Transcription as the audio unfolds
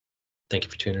Thank you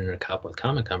for tuning in to Cop with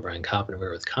Comic. I'm Brian Kopp, and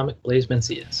we're with Comic Blaze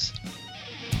Mencius.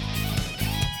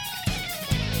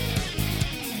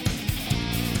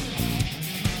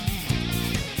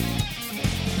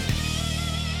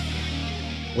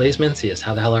 Blaze Mencius,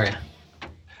 how the hell are you?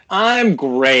 I'm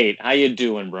great. How you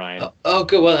doing, Brian? Oh,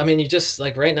 good. Well, I mean, you just,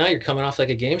 like, right now you're coming off like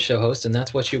a game show host, and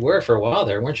that's what you were for a while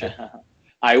there, weren't you?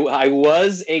 I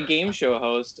was a game show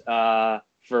host for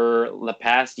the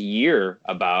past year.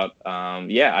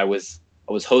 I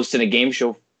was hosting a game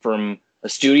show from a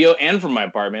studio and from my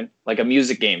apartment, like a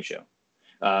music game show.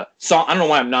 So I don't know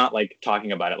why I'm not like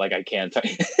talking about it like I can.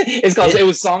 It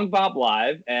was Song Pop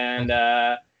Live, and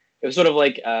it was sort of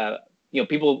like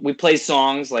we play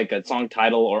songs like a song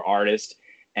title or artist,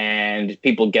 and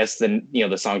people guess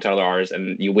the song title or artist,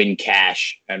 and you win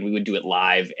cash. And we would do it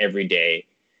live every day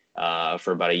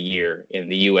for about a year in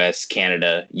the U.S.,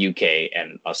 Canada, UK,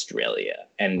 and Australia.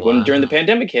 And when during the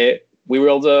pandemic hit, we were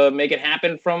able to make it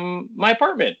happen from my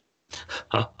apartment.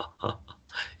 Yeah,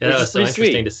 that was so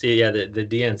interesting to see. Yeah, the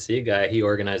DNC guy, he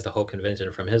organized the whole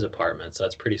convention from his apartment. So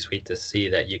it's pretty sweet to see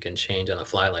that you can change on the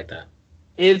fly like that.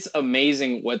 It's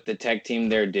amazing what the tech team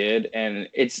there did. And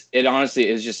it honestly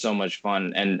is just so much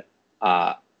fun. And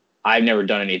I've never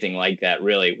done anything like that,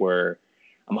 really, where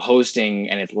I'm hosting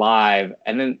and it's live.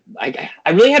 And then I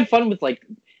really had fun with, like,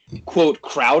 quote,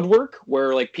 crowd work,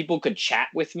 where, like, people could chat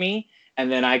with me. And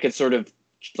then I could sort of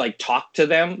like talk to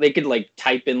them. They could like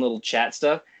type in little chat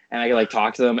stuff, and I could like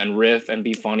talk to them and riff and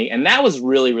be funny. And that was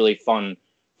really, really fun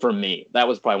for me. That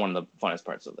was probably one of the funnest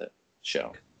parts of the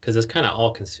show. Because it's kind of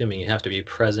all consuming. You have to be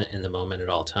present in the moment at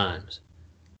all times.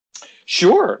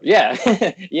 Sure. Yeah.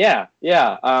 Yeah.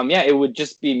 It would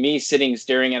just be me sitting,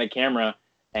 staring at a camera.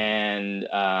 And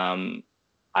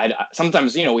I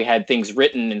sometimes, we had things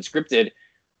written and scripted,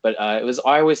 but I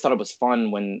always thought it was fun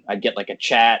when I'd get like a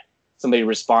chat, somebody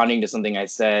responding to something I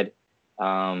said.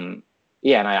 And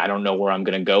I don't know where I'm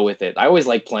going to go with it. I always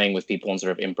like playing with people and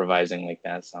sort of improvising like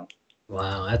that. So.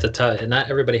 Wow, that's not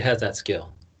everybody has that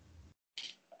skill.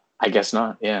 I guess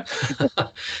not. Yeah. Yeah,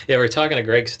 we were talking to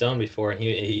Greg Stone before, and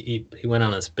he went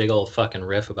on this big old fucking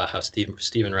riff about how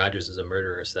Steven Rogers is a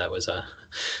murderer. So that was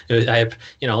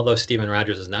although Steven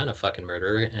Rogers is not a fucking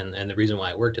murderer, and the reason why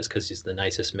it worked is because he's the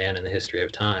nicest man in the history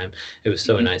of time. It was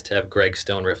so nice to have Greg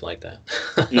Stone riff like that.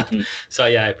 So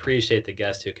yeah, I appreciate the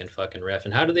guest who can fucking riff.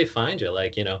 And how do they find you?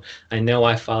 Like, I know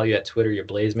I follow you at Twitter. You're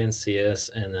Blaze Mencius,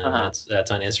 and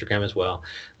that's on Instagram as well.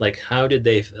 Like, how did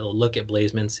they look at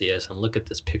Blaze Mencius and look at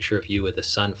this picture of you with a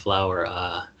sunflower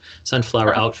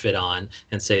outfit on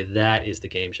and say that is the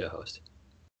game show host?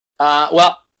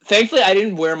 Well, thankfully I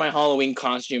didn't wear my Halloween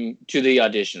costume to the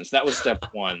auditions. That was step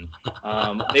one.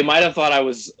 They might have thought I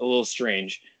was a little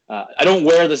strange. I don't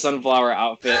wear the sunflower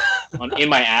outfit in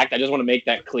my act. I just want to make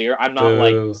that clear. I'm not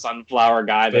like the sunflower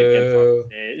guy that gets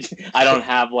on stage. I don't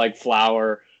have like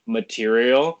flower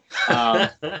material.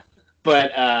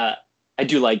 But I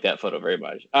do like that photo very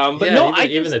much.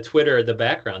 Even the Twitter, the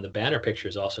background, the banner picture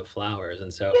is also flowers,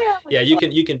 and so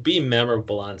you can be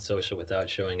memorable on social without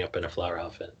showing up in a flower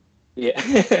outfit. Yeah.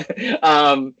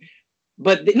 I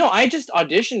just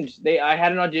auditioned. I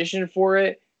had an audition for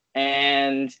it,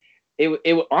 and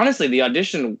it honestly, the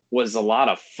audition was a lot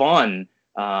of fun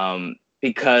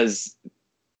because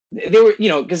they were,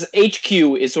 because HQ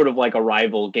is sort of like a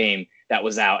rival game that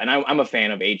was out, and I'm a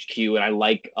fan of HQ, and I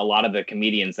like a lot of the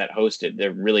comedians that hosted.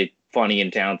 They're really funny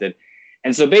and talented.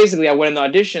 And so basically I went in the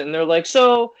audition, and they're like,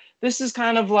 so this is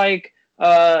kind of like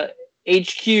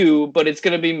HQ, but it's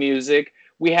going to be music.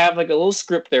 We have like a little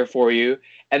script there for you.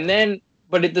 And then,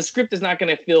 the script is not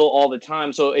going to fill all the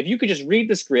time. So if you could just read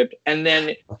the script and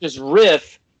then just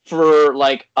riff for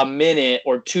like a minute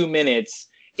or 2 minutes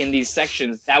in these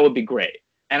sections, that would be great.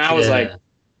 And I was like,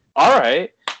 all right.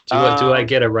 Do I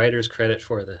get a writer's credit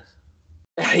for this?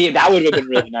 Yeah, that would have been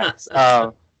really nice.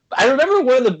 I remember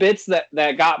one of the bits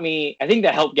that got me, I think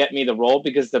that helped get me the role,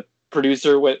 because the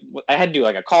producer, I had to do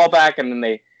like a callback, and then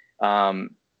they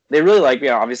really liked me.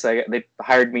 Obviously, they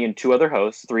hired me and 2 other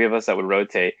hosts, 3 of us that would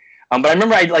rotate. But I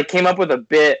remember I like came up with a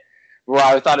bit where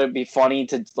I thought it'd be funny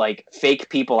to like fake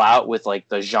people out with like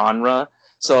the genre.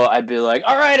 So I'd be like,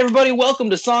 all right, everybody, welcome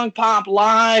to Song Pop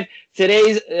Live.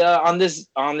 Today's on this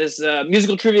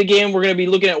musical trivia game, we're going to be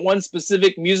looking at one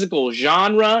specific musical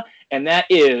genre, and that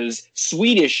is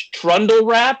Swedish trundle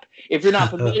rap. If you're not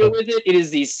familiar with it, it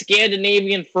is the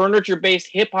Scandinavian furniture-based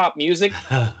hip-hop music,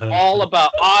 all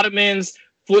about ottomans,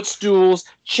 footstools,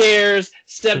 chairs,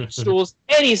 step stools,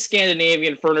 any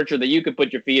Scandinavian furniture that you could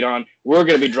put your feet on. We're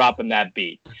going to be dropping that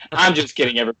beat. I'm just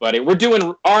kidding, everybody. We're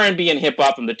doing R&B and hip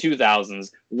hop from the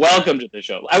 2000s. Welcome to the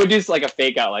show. I would do like a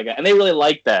fake out like that, and they really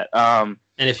liked that.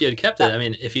 And if you had kept it, I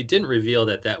mean, if you didn't reveal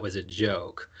that was a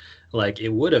joke, like it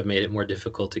would have made it more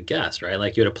difficult to guess, right?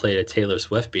 Like you would have played a Taylor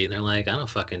Swift beat, and they're like, I don't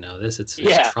fucking know this. It's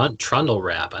Trundle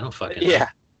rap. I don't fucking know. Yeah,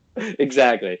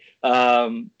 exactly.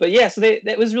 But yeah, so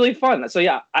that was really fun. So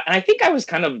yeah, I think I was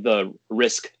kind of the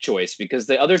risk choice because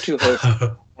the other two hosts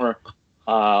were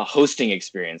hosting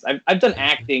experience. I've done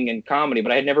acting and comedy,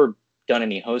 but I had never done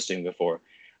any hosting before.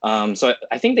 So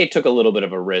I think they took a little bit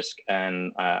of a risk,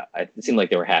 and it seemed like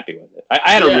they were happy with it.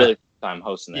 I had a really good time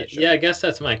hosting that show. Yeah, I guess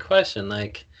that's my question.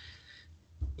 Like,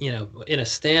 you know, in a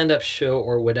stand-up show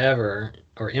or whatever,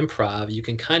 or improv, you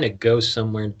can kind of go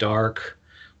somewhere dark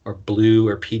or blue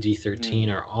or PG-13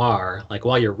 or R. Like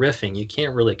while you're riffing, you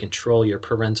can't really control your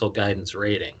parental guidance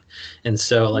rating. And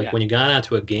so like when you got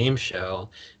onto a game show,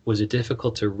 was it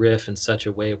difficult to riff in such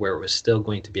a way where it was still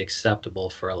going to be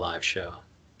acceptable for a live show?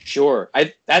 Sure.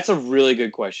 That's a really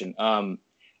good question.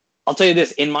 I'll tell you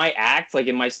this, in my act, like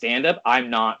in my stand-up, I'm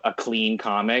not a clean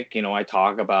comic. You know, I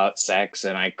talk about sex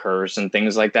and I curse and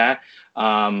things like that.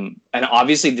 And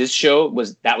obviously this show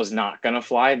was not going to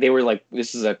fly. They were like,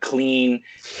 this is a clean,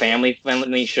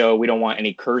 family-friendly show. We don't want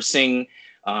any cursing.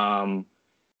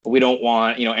 We don't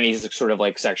want, you know, any sort of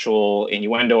like sexual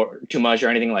innuendo or too much or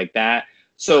anything like that.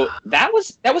 So that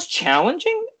was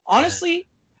challenging. Honestly,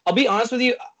 I'll be honest with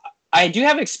you. I do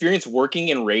have experience working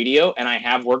in radio, and I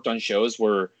have worked on shows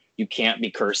where you can't be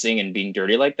cursing and being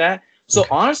dirty like that. So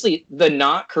honestly, the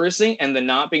not cursing and the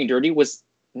not being dirty was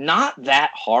not that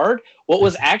hard. What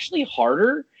was actually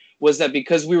harder was that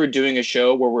because we were doing a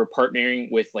show where we're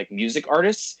partnering with like music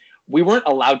artists, we weren't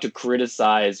allowed to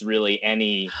criticize really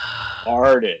any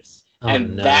artists.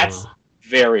 That's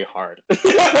very hard.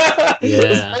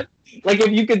 Yeah. Like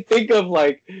if you could think of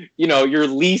like, you know, your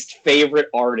least favorite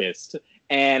artist,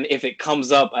 and if it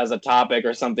comes up as a topic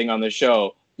or something on the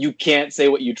show, you can't say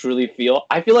what you truly feel.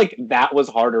 I feel like that was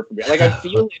harder for me. Like I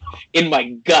feel it in my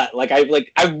gut. Like I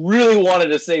really wanted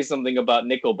to say something about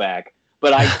Nickelback,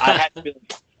 but I had to be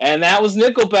like, and that was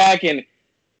Nickelback, and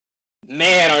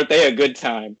man, aren't they a good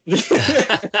time.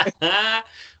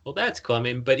 Well, that's cool. I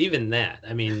mean, but even that,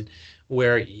 I mean,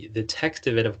 where the text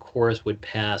of it, of course, would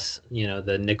pass, you know,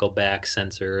 the Nickelback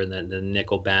censor and then the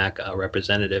Nickelback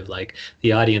representative. Like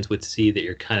the audience would see that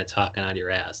you're kind of talking out of your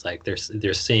ass. Like they're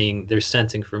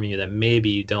sensing from you that maybe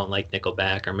you don't like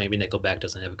Nickelback, or maybe Nickelback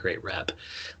doesn't have a great rep.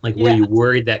 Like, were you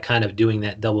worried that kind of doing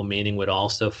that double meaning would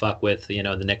also fuck with, you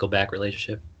know, the Nickelback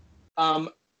relationship?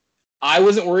 I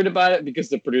wasn't worried about it because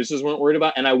the producers weren't worried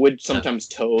about it, and I would sometimes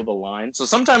toe the line. So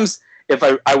sometimes if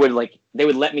I would like, they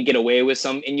would let me get away with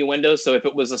some innuendo. So if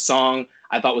it was a song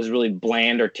I thought was really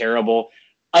bland or terrible,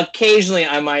 occasionally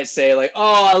I might say like,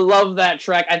 oh, I love that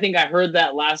track. I think I heard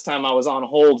that last time I was on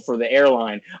hold for the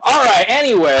airline. All right,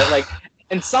 anyway, like,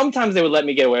 and sometimes they would let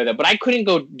me get away with it, but I couldn't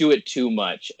go do it too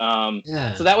much.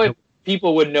 So that way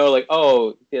people would know like,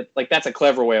 oh, like that's a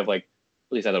clever way of like,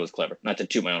 at least I thought it was clever, not to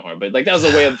toot my own horn, but like that was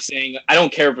a way of saying I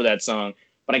don't care for that song,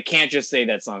 but I can't just say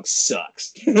that song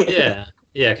sucks.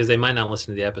 Yeah, because they might not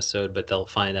listen to the episode, but they'll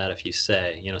find out if you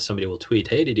say, you know, somebody will tweet,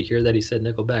 hey, did you hear that he said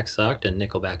Nickelback sucked? And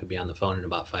Nickelback would be on the phone in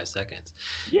about 5 seconds.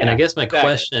 Yeah, and I guess my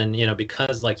question, you know,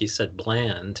 because like you said,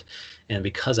 bland, and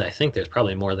because I think there's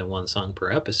probably more than one song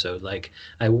per episode, like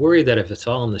I worry that if it's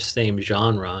all in the same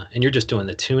genre and you're just doing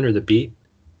the tune or the beat.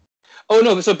 Oh,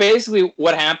 no. So basically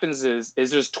what happens is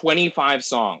there's 25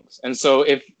 songs. And so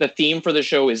if the theme for the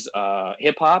show is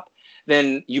hip hop,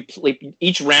 then you play,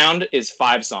 each round is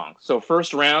 5 songs. So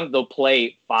first round, they'll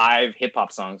play 5 hip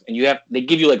hop songs, and they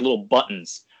give you like little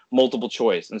buttons, multiple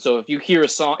choice. And so if you hear a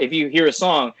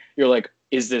song, you're like,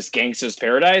 is this Gangsta's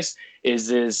Paradise? Is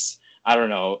this, I don't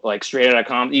know, like Straight Outta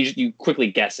Compton? You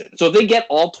quickly guess it. So if they get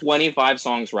all 25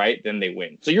 songs right, then they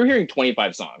win. So you're hearing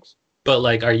 25 songs. But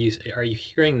like, are you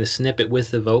hearing the snippet with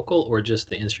the vocal or just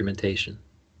the instrumentation?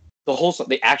 The whole song,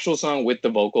 the actual song with the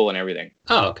vocal and everything.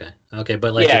 Oh, okay.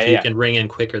 But like, if you can ring in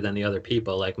quicker than the other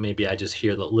people, like maybe I just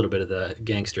hear a little bit of the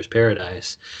Gangster's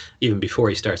Paradise even before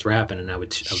he starts rapping, and I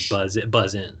would buzz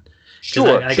in.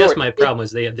 Sure. I guess my problem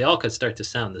was they all could start to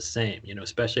sound the same, you know,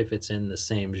 especially if it's in the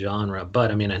same genre.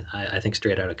 But I mean, I think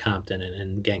Straight Outta Compton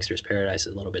and Gangster's Paradise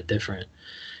is a little bit different.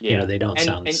 Yeah. You know, they don't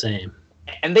sound the same.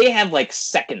 And they have like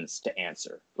seconds to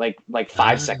answer, like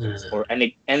 5 seconds,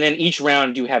 and then each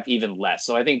round you have even less.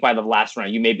 So I think by the last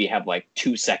round you maybe have like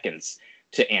 2 seconds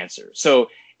to answer. So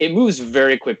it moves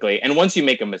very quickly, and once you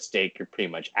make a mistake, you're pretty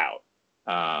much out.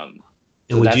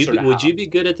 And would you be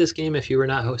good at this game if you were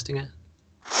not hosting it?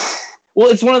 Well,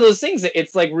 it's one of those things that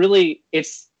it's like really,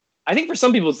 I think for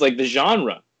some people it's like the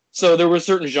genre. So there were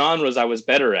certain genres I was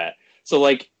better at. So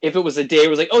like if it was a day where it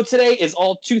was like, oh, today is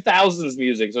all 2000s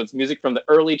music, so it's music from the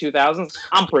early 2000s.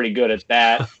 I'm pretty good at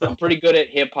that. I'm pretty good at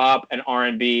hip hop and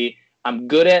R&B. I'm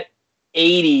good at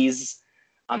 80s.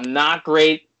 I'm not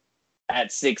great at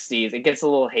 60s. It gets a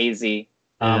little hazy.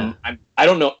 Yeah. I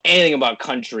don't know anything about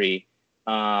country.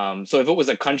 So if it was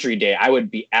a country day, I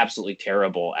would be absolutely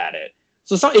terrible at it.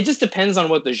 So it just depends on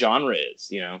what the genre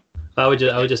is, you know. I would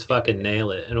just fucking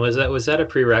nail it. And was that a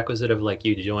prerequisite of like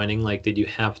you joining? Like, did you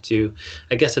have to?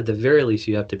 I guess at the very least,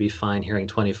 you have to be fine hearing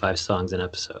 25 songs an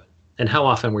episode. And how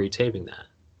often were you taping that?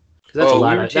 Because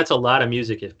that's that's a lot of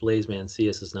music. If Blaze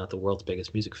Mancias is not the world's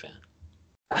biggest music fan.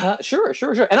 Sure.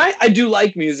 And I do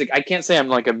like music. I can't say I'm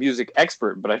like a music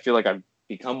expert, but I feel like I've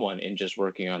become one in just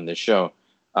working on this show.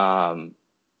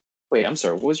 Wait, I'm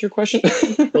sorry. What was your question?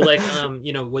 Well, like,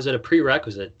 was it a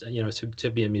prerequisite,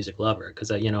 to be a music lover? Because,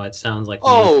 it sounds like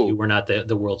you were not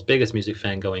the world's biggest music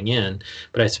fan going in,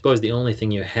 but I suppose the only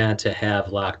thing you had to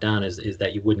have locked down is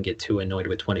that you wouldn't get too annoyed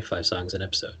with 25 songs an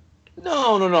episode.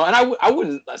 No. And I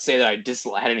wouldn't say that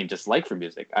I had any dislike for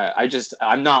music.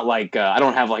 I'm not like, I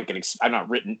don't have like I've not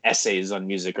written essays on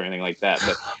music or anything like that.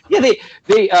 But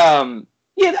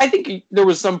yeah, I think there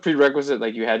was some prerequisite,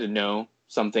 like you had to know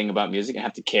something about music and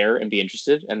have to care and be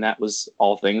interested, and that was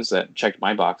all things that checked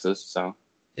my boxes. So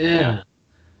yeah.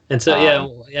 And so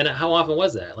and how often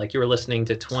was that? Like you were listening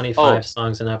to 25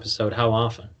 songs an episode. How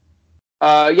often?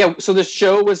 So the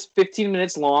show was 15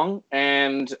 minutes long,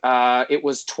 and it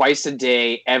was twice a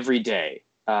day, every day,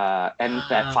 and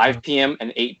at 5 p.m.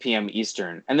 and 8 p.m.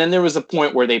 Eastern. And then there was a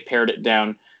point where they pared it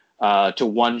down to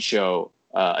one show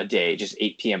a day, just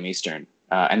 8 p.m. Eastern.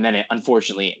 And then,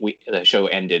 unfortunately, the show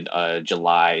ended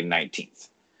July 19th.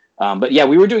 But yeah,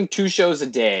 we were doing 2 shows a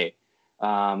day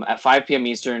at 5 p.m.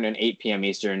 Eastern and 8 p.m.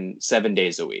 Eastern, 7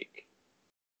 days a week.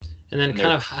 And then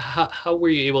kind of how were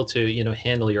you able to,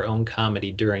 handle your own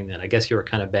comedy during that? I guess you were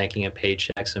kind of banking a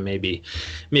paycheck, so maybe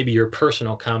your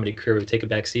personal comedy career would take a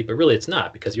back seat, but really it's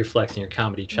not, because you're flexing your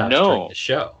comedy chops during the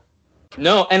show.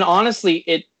 No, and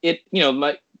honestly,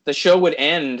 the show would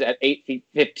end at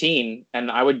 8:15,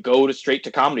 and I would go straight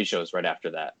to comedy shows right after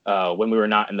that. When we were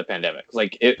not in the pandemic,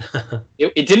 like it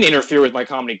didn't interfere with my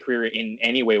comedy career in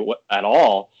any way at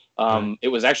all. It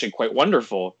was actually quite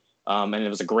wonderful, and it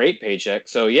was a great paycheck.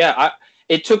 So yeah,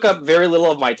 it took up very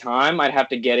little of my time. I'd have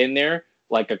to get in there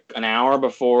like an hour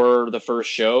before the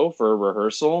first show for a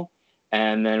rehearsal.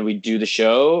 And then we do the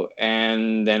show,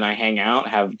 and then I hang out,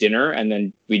 have dinner, and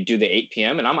then we do the 8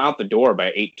 p.m. and I'm out the door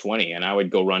by 8:20, and I would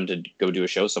go run to go do a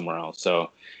show somewhere else.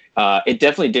 So it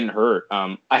definitely didn't hurt.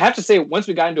 I have to say, once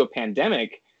we got into a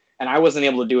pandemic and I wasn't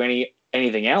able to do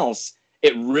anything else,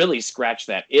 it really scratched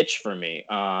that itch for me.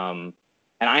 And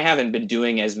I haven't been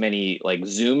doing as many like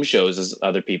Zoom shows as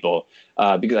other people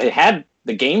because I had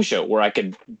the game show where I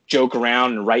could joke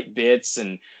around and write bits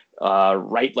and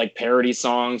write like parody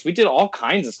songs. We did all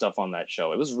kinds of stuff on that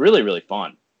show. It was really, really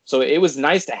fun. So it was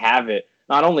nice to have it,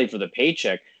 not only for the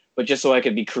paycheck, but just so I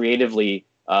could be creatively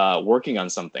working on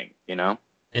something,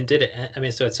 And did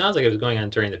it, so it sounds like it was going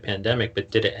on during the pandemic, but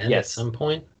did it end at some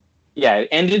point? Yeah, it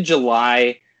ended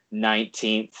July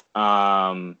 19th,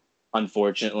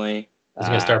 unfortunately. Was it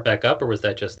going to start back up, or was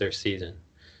that just their season?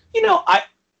 I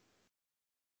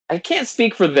can't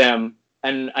speak for them,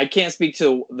 and I can't speak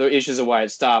to the issues of why it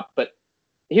stopped, but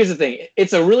here's the thing.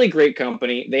 It's a really great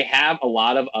company. They have a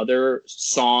lot of other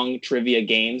song trivia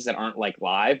games that aren't like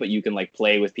live, but you can like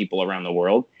play with people around the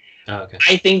world. Oh, okay.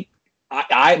 I think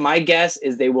my guess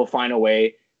is they will find a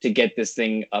way to get this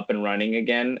thing up and running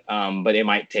again, but it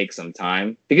might take some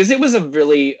time because it was a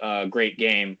really great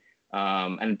game,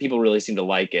 and people really seem to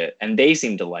like it, and they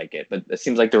seem to like it, but it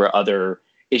seems like there were other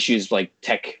issues like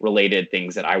tech related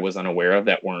things that I was unaware of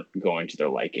that weren't going to their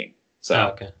liking. So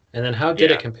okay. And then how did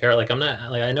it compare? Like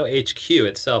I know HQ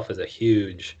itself is a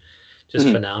huge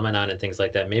phenomenon and things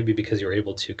like that. Maybe because you were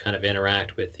able to kind of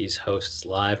interact with these hosts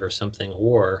live or something,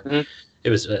 or it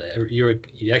was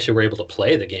you actually were able to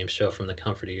play the game show from the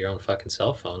comfort of your own fucking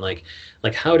cell phone. Like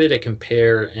how did it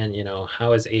compare? And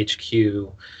how is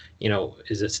HQ?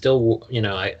 Is it still,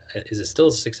 is it still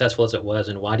as successful as it was?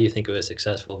 And why do you think it was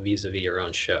successful vis-a-vis your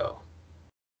own show?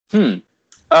 How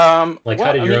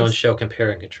did your own show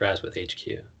compare and contrast with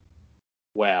HQ?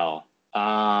 Well,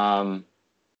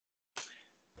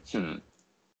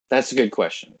 that's a good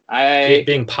question.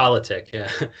 Being politic, yeah.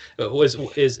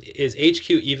 Is HQ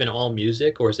even all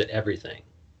music, or is it everything?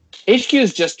 HQ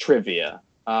is just trivia.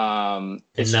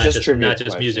 It's not just trivia, not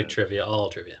just music trivia,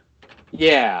 all trivia.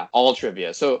 Yeah, all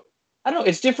trivia. So I don't know.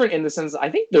 It's different in the sense I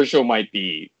think their show might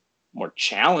be more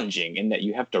challenging in that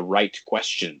you have to write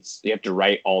questions. You have to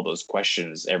write all those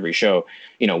questions every show.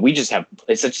 We just have,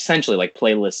 it's essentially like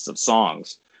playlists of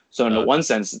songs. So in one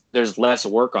sense, there's less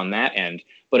work on that end,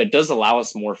 but it does allow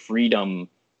us more freedom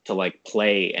to like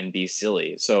play and be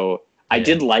silly. So I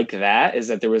did like that, is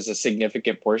that there was a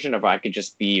significant portion of I could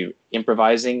just be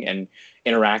improvising and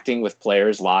interacting with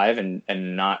players live and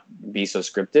not be so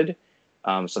scripted.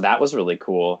 So that was really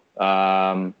cool.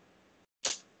 Yeah,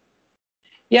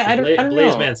 I don't know.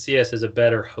 Blaze Mancias is a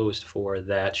better host for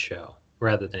that show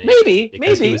rather than maybe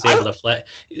he was able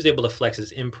to flex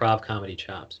his improv comedy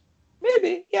chops.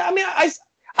 Maybe, yeah. I mean, I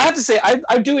have to say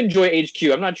I do enjoy HQ.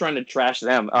 I'm not trying to trash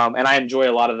them, and I enjoy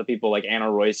a lot of the people like Anna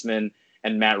Roisman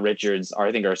and Matt Richards.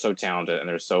 I think are so talented and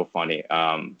they're so funny.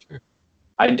 Sure.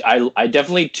 I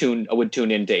definitely would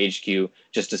tune into HQ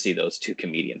just to see those two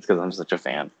comedians because I'm such a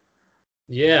fan.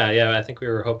 Yeah. I think we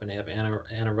were hoping to have Anna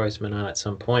Roisman on at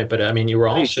some point, but I mean, you were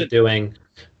also doing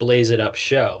Blaze It Up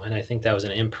show, and I think that was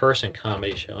an in-person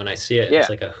comedy show, and I see it. It's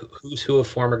like a who's who of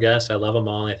former guests. I love them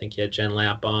all. I think you had Jen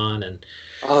Lapp on, and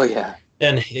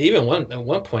and even at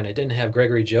one point I didn't have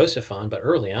Gregory Joseph on, but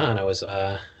early on I was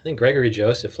I think Gregory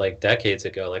Joseph like decades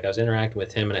ago, like I was interacting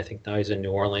with him, and I think now he's in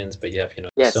New Orleans. But you have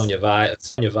Sonia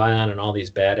Vion and all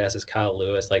these badasses, Kyle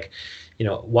Lewis, like.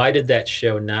 Why did that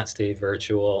show not stay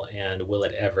virtual, and will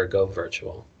it ever go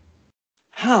virtual?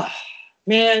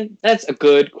 Man, that's a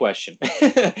good question.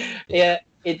 I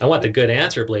want the good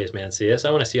answer, Blaze Mancias.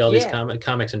 I want to see all these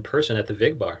comics in person at the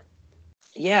Vig Bar.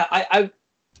 Yeah,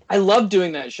 I love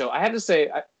doing that show. I have to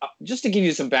say, just to give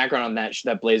you some background on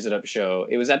that Blaze It Up show,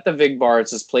 it was at the Vig Bar.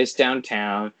 It's this place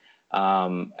downtown.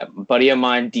 A buddy of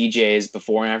mine DJs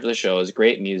before and after the show. It's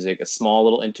great music, a small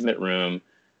little intimate room.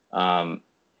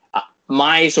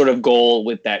 My sort of goal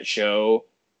with that show,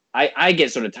 I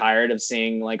get sort of tired of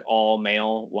seeing like all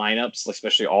male lineups,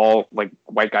 especially all like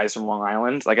white guys from Long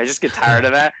Island. Like I just get tired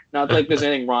of that. Not like there's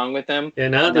anything wrong with them. Yeah,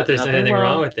 not that there's anything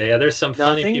wrong with that. Yeah, there's some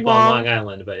funny people on Long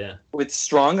Island, but yeah. With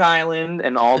Strong Island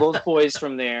and all those boys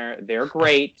from there, they're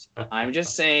great. I'm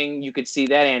just saying you could see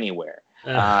that anywhere.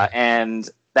 And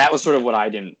that was sort of what I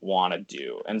didn't want to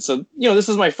do. And so, this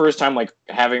was my first time like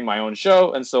having my own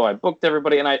show. And so I booked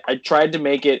everybody and I tried to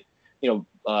make it,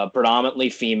 predominantly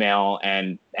female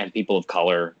and people of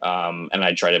color. And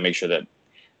I try to make sure that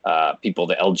people,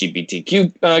 the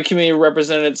LGBTQ community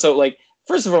represented. So like,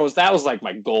 first of all, that was like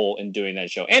my goal in doing that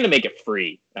show, and to make it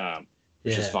free,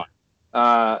 which is fun.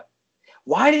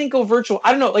 Why didn't it go virtual?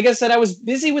 I don't know. Like I said, I was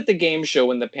busy with the game show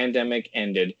when the pandemic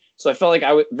ended. So I felt like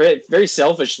I would very, very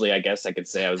selfishly, I guess I could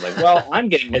say, I was like, well, I'm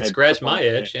getting it scratched my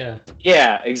itch. Yeah.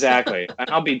 Yeah, exactly.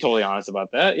 I'll be totally honest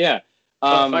about that. Yeah.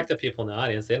 Fuck the people in the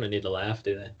audience. They don't need to laugh,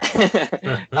 do they?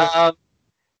 Yeah, I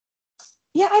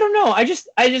don't know. I just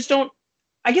don't.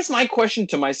 I guess my question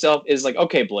to myself is like,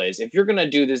 okay, Blaze, if you're gonna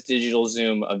do this digital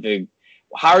Zoom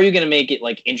how are you gonna make it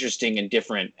like interesting and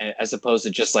different as opposed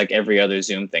to just like every other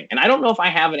Zoom thing? And I don't know if I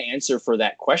have an answer for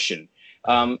that question.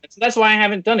 So that's why I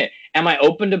haven't done it. Am I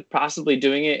open to possibly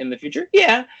doing it in the future?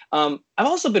 Yeah. I've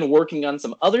also been working on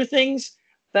some other things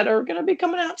that are gonna be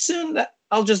coming out soon. That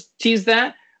I'll just tease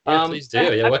that. Yeah, please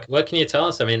do. Yeah, what can you tell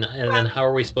us? I mean, and then how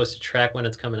are we supposed to track when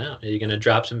it's coming out? Are you going to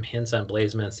drop some hints on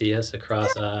Blaze Mancias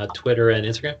across Twitter and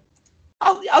Instagram?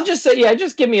 I'll just say,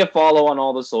 just give me a follow on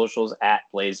all the socials at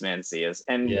Blaze Mancias.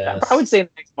 And I would say in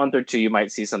the next month or two, you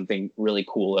might see something really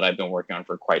cool that I've been working on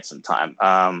for quite some time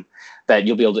that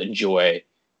you'll be able to enjoy,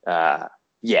 for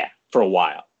a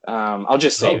while. I'll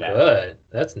just say that. Good.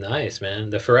 That's nice,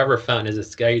 man. The Forever Fountain.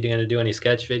 Are you going to do any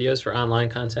sketch videos for online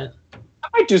content? I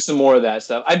might do some more of that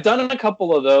stuff. I've done a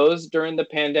couple of those during the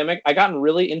pandemic. I gotten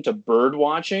really into bird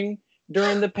watching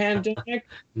during the pandemic.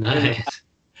 Nice.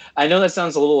 I know that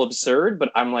sounds a little absurd,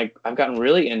 but I've gotten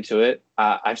really into it.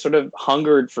 I've sort of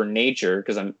hungered for nature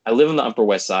because I live on the Upper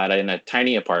West Side. I'm in a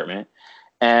tiny apartment,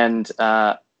 and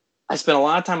I spent a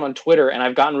lot of time on Twitter, and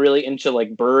I've gotten really into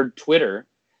like bird Twitter.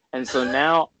 And so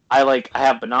now I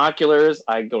have binoculars.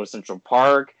 I go to Central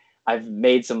Park. I've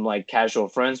made some like casual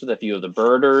friends with a few of the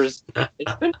birders.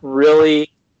 It's been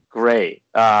really great.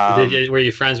 Were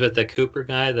you friends with the Cooper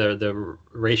guy, the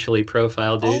racially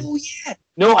profiled dude? Oh yeah.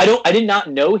 No, I did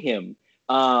not know him.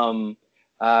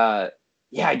 I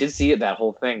did see that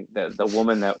whole thing. The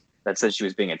woman that said she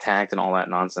was being attacked and all that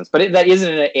nonsense. But that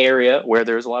isn't an area where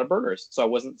there's a lot of birders, so I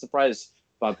wasn't surprised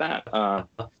about that.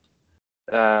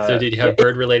 So did you have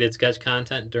bird-related sketch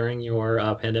content during your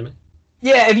pandemic?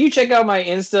 Yeah, if you check out my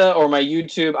Insta or my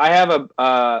YouTube, I have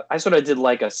I sort of did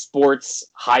like a sports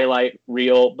highlight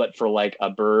reel, but for like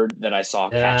a bird that I saw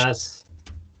catch.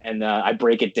 and I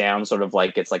break it down sort of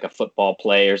like it's like a football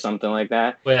play or something like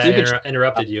that. Wait, So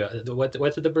interrupted you. What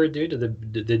did the bird do?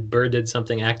 Did the bird did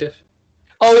something active?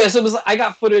 Oh yeah, so it was. I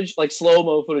got footage like slow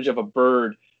mo footage of a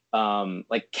bird,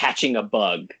 like catching a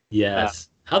bug. Yes.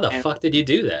 How the fuck did you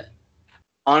do that?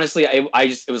 Honestly, I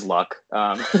just it was luck.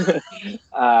 It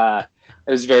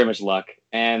was very much luck,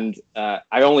 and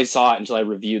I only saw it until I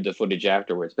reviewed the footage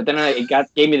afterwards. But then it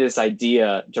gave me this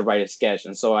idea to write a sketch,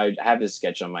 and so I have this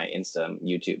sketch on my Insta,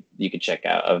 YouTube. You could check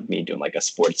out of me doing like a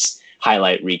sports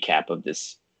highlight recap of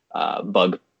this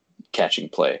bug catching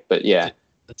play. But yeah.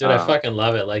 Dude, I fucking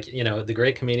love it. Like, the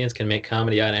great comedians can make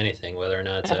comedy out of anything, whether or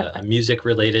not it's a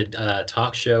music-related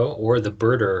talk show or the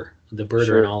birder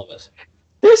sure. In all of us.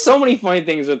 There's so many funny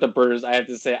things with the birders, I have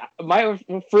to say. My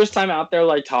first time out there,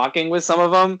 like, talking with some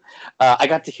of them, I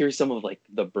got to hear some of, like,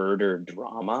 the birder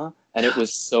drama, and it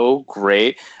was so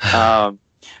great.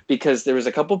 Because there was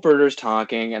a couple birders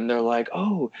talking, and they're like,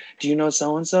 "Oh, do you know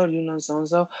so-and-so? Do you know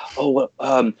so-and-so? Oh, what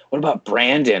about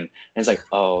Brandon?" And it's like,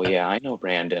 "Oh, yeah, I know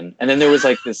Brandon." And then there was,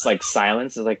 like, this, like,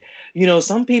 silence. It's like,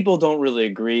 some people don't really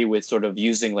agree with sort of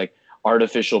using, like,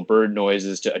 artificial bird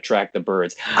noises to attract the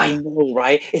birds. I know,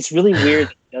 right? It's really weird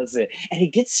that he does it. And he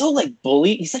gets so, like,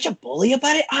 bully. He's such a bully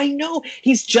about it. I know.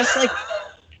 He's just like...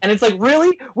 And it's like,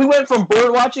 really? We went from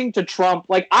bird watching to Trump.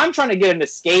 Like, I'm trying to get an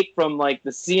escape from, like,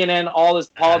 the CNN, all this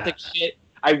politics shit.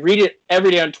 I read it every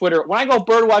day on Twitter. When I go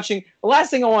bird watching, the last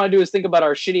thing I want to do is think about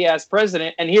our shitty-ass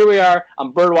president. And here we are.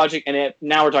 I'm bird watching, and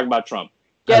now we're talking about Trump.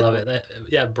 I love it.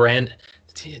 Yeah, Brand.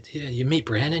 You meet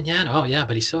Brandon yet? Oh, yeah,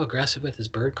 but he's so aggressive with his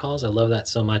bird calls. I love that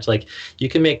so much. Like, you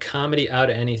can make comedy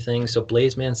out of anything. So,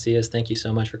 Blaze Mancias, thank you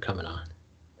so much for coming on.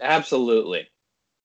 Absolutely.